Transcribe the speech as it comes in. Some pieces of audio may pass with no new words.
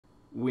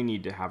we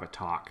need to have a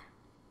talk.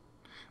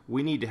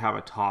 We need to have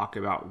a talk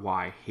about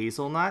why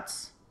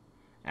hazelnuts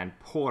and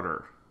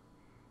porter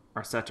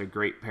are such a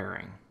great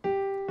pairing.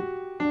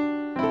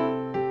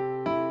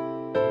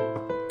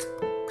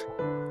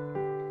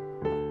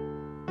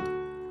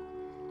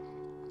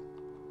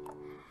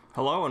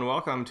 Hello and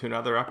welcome to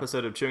another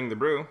episode of Chewing the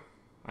Brew.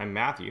 I'm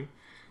Matthew.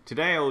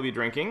 Today I will be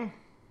drinking,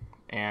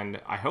 and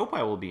I hope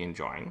I will be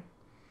enjoying,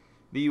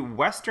 the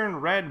Western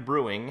Red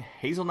Brewing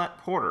Hazelnut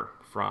Porter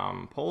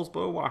from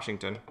Poulsbo,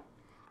 Washington.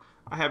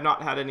 I have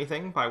not had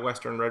anything by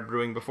Western Red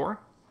Brewing before.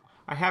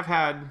 I have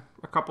had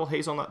a couple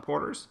hazelnut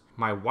porters.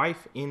 My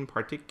wife in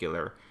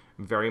particular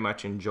very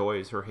much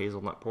enjoys her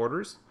hazelnut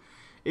porters.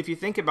 If you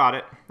think about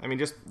it,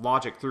 just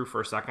logic through for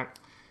a second.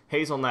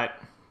 Hazelnut,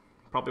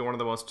 probably one of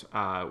the most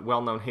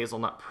well-known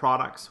hazelnut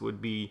products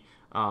would be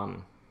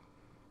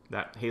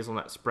that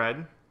hazelnut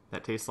spread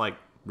that tastes like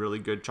really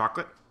good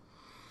chocolate.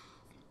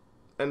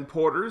 And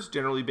porters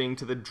generally being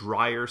to the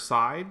drier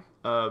side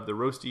of the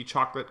roasty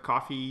chocolate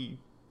coffee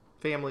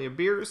family of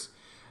beers.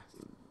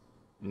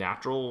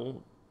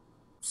 Natural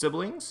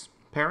siblings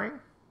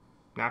pairing,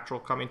 natural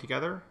coming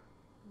together.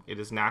 It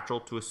is natural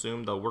to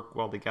assume they'll work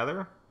well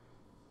together.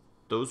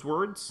 Those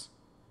words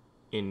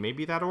in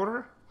maybe that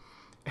order.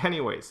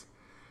 Anyways,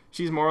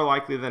 she's more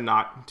likely than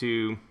not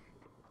to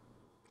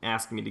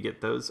ask me to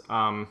get those.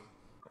 I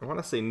want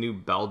to say New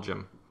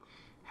Belgium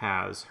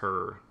has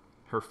her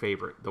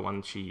favorite, the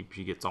one she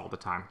gets all the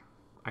time.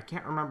 I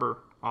can't remember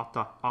off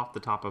the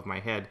top of my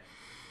head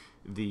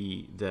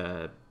the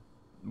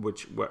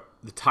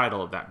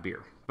title of that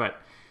beer,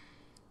 but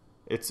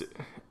it's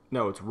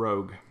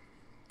Rogue.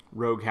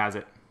 Rogue has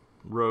it.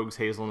 Rogue's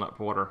hazelnut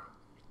porter.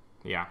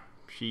 Yeah,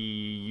 she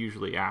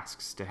usually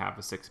asks to have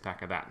a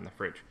 6-pack of that in the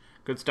fridge.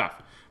 Good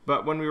stuff.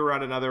 But when we were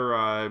at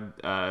another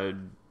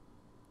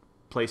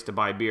place to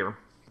buy beer,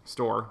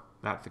 store,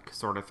 that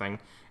sort of thing,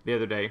 the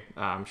other day,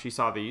 she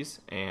saw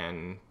these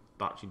and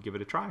thought she'd give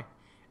it a try.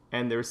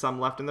 And there's some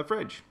left in the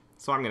fridge,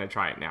 so I'm going to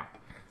try it now.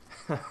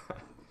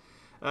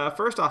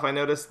 First off, I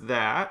noticed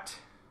that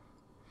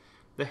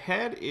the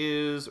head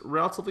is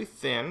relatively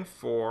thin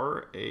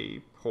for a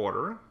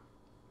porter.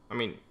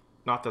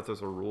 Not that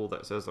there's a rule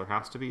that says there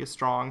has to be a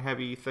strong,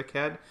 heavy, thick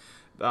head,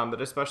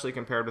 but especially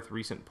compared with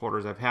recent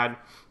porters I've had,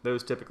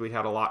 those typically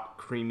had a lot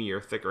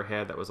creamier, thicker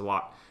head that was a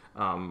lot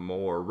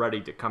more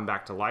ready to come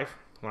back to life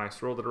when I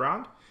swirled it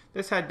around.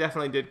 This head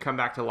definitely did come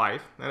back to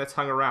life, and it's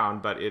hung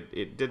around, but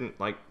it didn't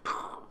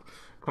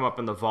come up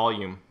in the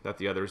volume that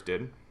the others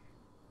did.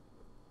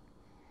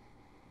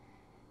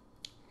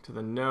 To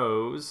the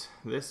nose,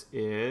 this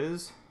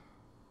is...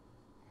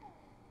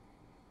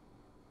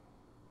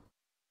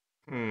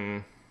 What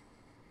am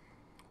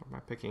I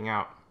picking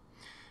out?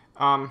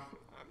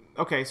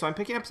 Okay, so I'm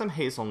picking up some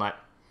hazelnut.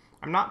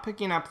 I'm not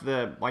picking up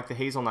the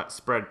hazelnut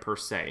spread per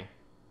se,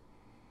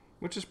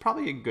 which is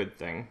probably a good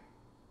thing.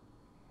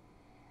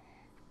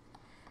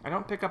 I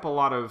don't pick up a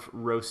lot of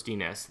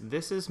roastiness.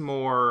 This is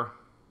more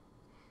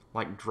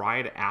like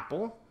dried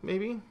apple,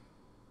 maybe?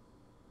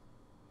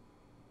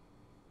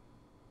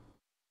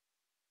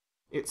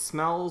 It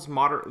smells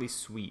moderately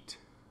sweet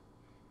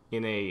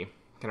in a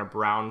kind of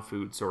brown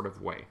food sort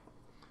of way.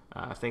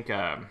 Think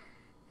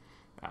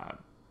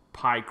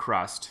pie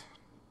crust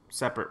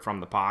separate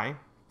from the pie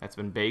that's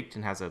been baked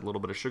and has a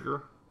little bit of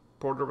sugar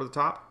poured over the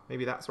top.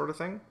 Maybe that sort of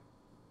thing.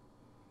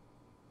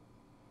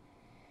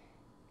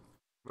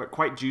 But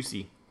quite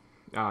juicy.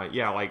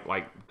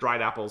 Like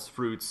dried apples,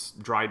 fruits,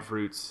 dried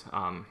fruits.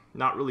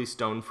 Not really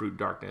stone fruit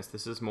darkness.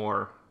 This is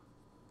more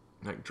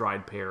like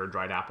dried pear,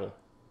 dried apple.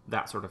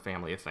 That sort of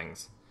family of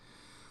things.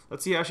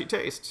 Let's see how she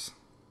tastes.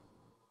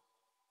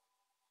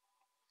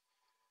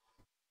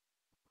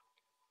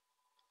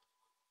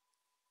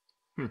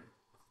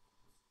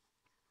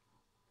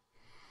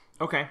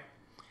 Okay.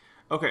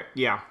 Okay,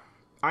 yeah.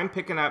 I'm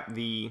picking up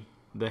the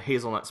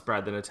hazelnut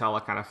spread, the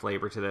Nutella kind of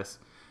flavor to this.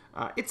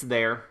 It's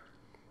there.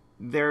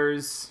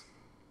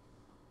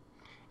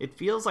 It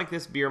feels like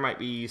this beer might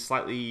be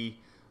slightly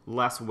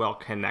less well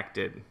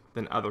connected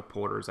than other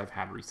porters I've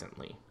had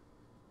recently.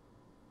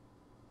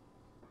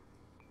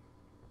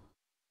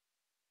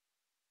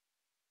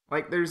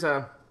 Like there's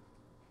this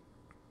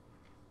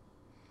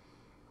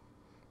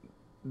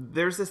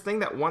thing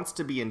that wants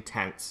to be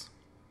intense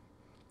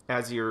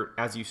as you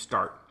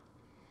start.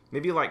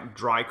 Maybe like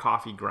dry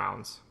coffee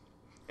grounds.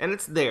 And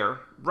it's there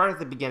right at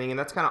the beginning, and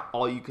that's kind of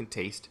all you can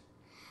taste.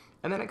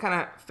 And then it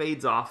kind of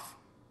fades off.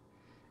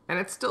 And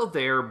it's still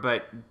there,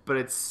 but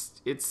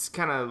it's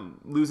kind of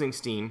losing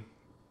steam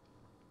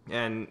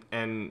and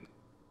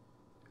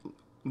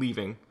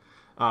leaving.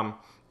 And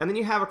then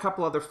you have a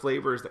couple other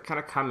flavors that kind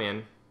of come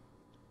in.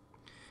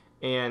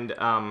 And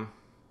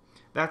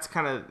that's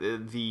kind of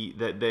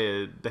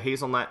the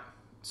hazelnut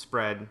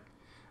spread.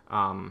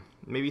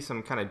 Maybe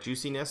some kind of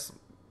juiciness.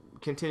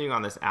 Continuing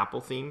on this apple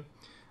theme.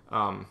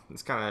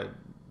 It's kind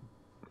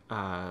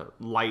of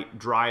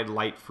dried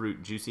light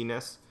fruit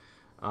juiciness.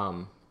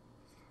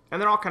 And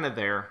they're all kind of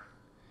there.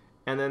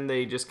 And then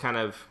they just kind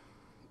of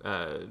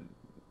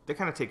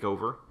take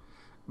over.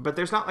 but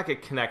there's not like a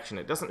connection.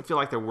 It doesn't feel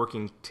like they're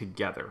working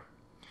together.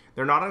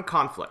 They're not in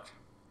conflict.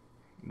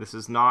 This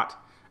is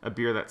not a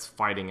beer that's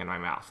fighting in my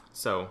mouth.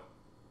 So,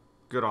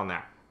 good on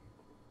that.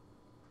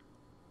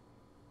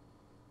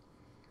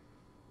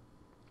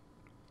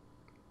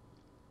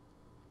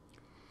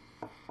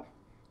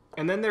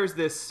 And then there's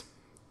this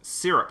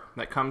syrup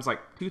that comes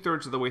like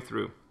 2/3 of the way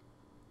through.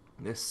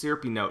 This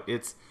syrupy note.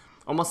 It's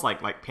almost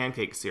like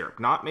pancake syrup,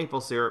 not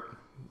maple syrup,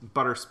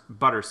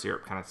 butter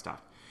syrup kind of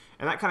stuff.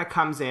 And that kind of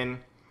comes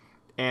in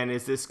and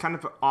is this kind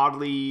of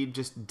oddly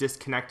just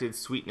disconnected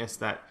sweetness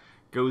that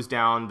goes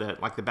down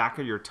the back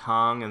of your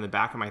tongue and the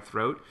back of my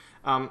throat.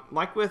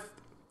 Like with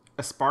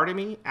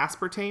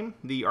aspartame,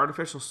 the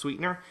artificial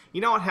sweetener,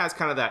 you know, it has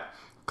kind of that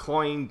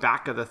cloying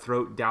back of the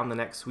throat down the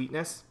neck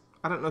sweetness.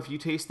 I don't know if you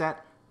taste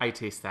that. I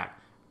taste that.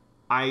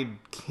 I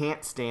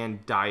can't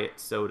stand diet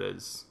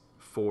sodas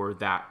for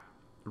that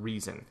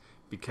reason,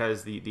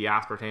 because the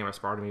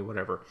aspartame,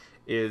 whatever,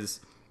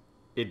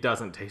 it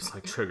doesn't taste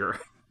like sugar.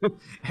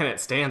 And it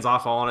stands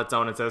off all on its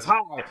own and says,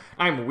 "Hi,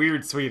 I'm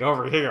weird sweet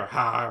over here.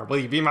 Hi, will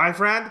you be my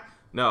friend?"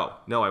 No,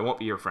 I won't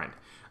be your friend.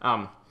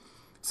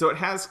 So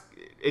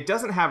it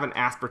doesn't have an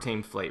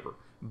aspartame flavor,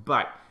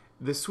 but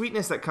the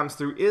sweetness that comes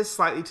through is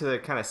slightly to the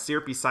kind of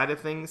syrupy side of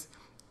things,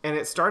 and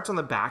it starts on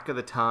the back of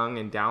the tongue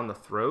and down the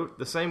throat,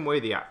 the same way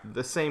that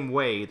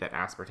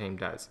aspartame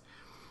does.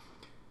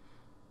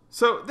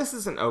 So this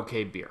is an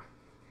okay beer.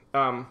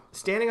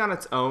 Standing on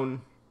its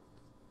own,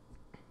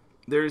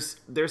 there's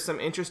some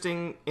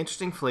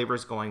interesting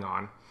flavors going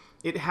on.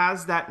 It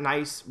has that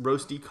nice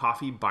roasty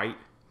coffee bite.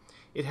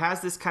 It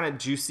has this kind of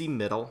juicy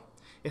middle.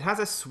 It has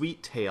a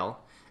sweet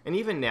tail. And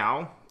even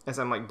now, as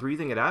I'm like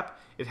breathing it up,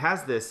 it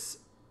has this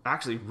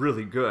actually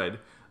really good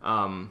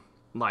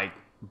like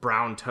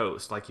brown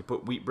toast. Like you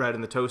put wheat bread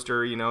in the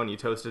toaster, you know, and you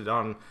toast it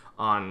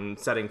on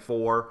setting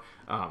 4.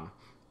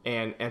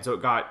 And so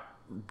it got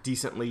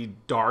decently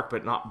dark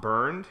but not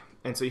burned.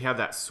 And so you have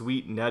that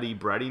sweet nutty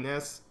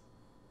breadiness.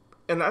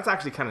 And that's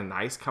actually kind of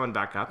nice coming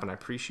back up, and I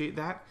appreciate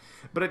that.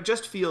 But it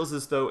just feels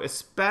as though,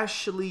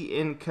 especially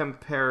in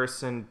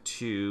comparison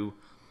to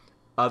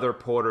other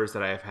porters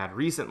that I have had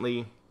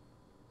recently,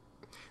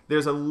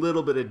 there's a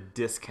little bit of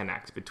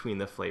disconnect between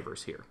the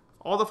flavors here.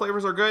 All the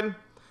flavors are good.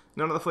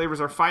 None of the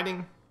flavors are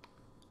fighting.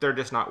 They're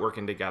just not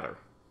working together.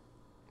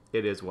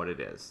 It is what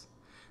it is.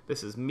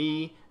 This is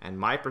me and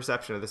my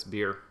perception of this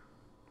beer.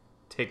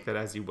 Take that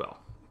as you will.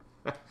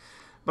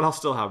 But I'll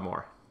still have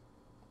more.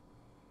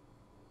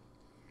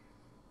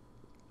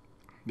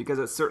 Because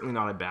it's certainly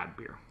not a bad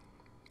beer.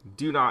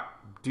 Do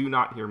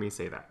not hear me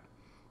say that.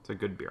 It's a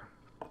good beer.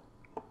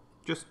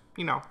 Just,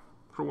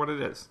 for what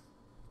it is.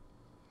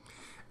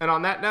 And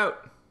on that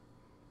note,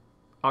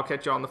 I'll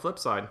catch you on the flip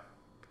side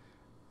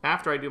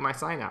after I do my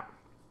sign out.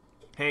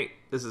 Hey,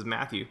 this is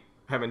Matthew.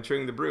 I've been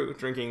chewing the brew,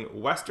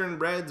 drinking Western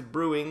Red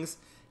Brewing's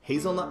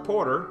Hazelnut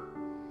Porter,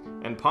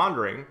 and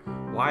pondering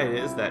why it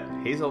is that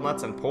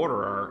hazelnuts and porter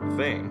are a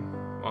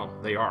thing. Well,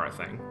 they are a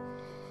thing.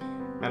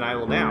 And I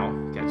will now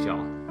catch y'all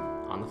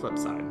on the flip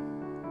side.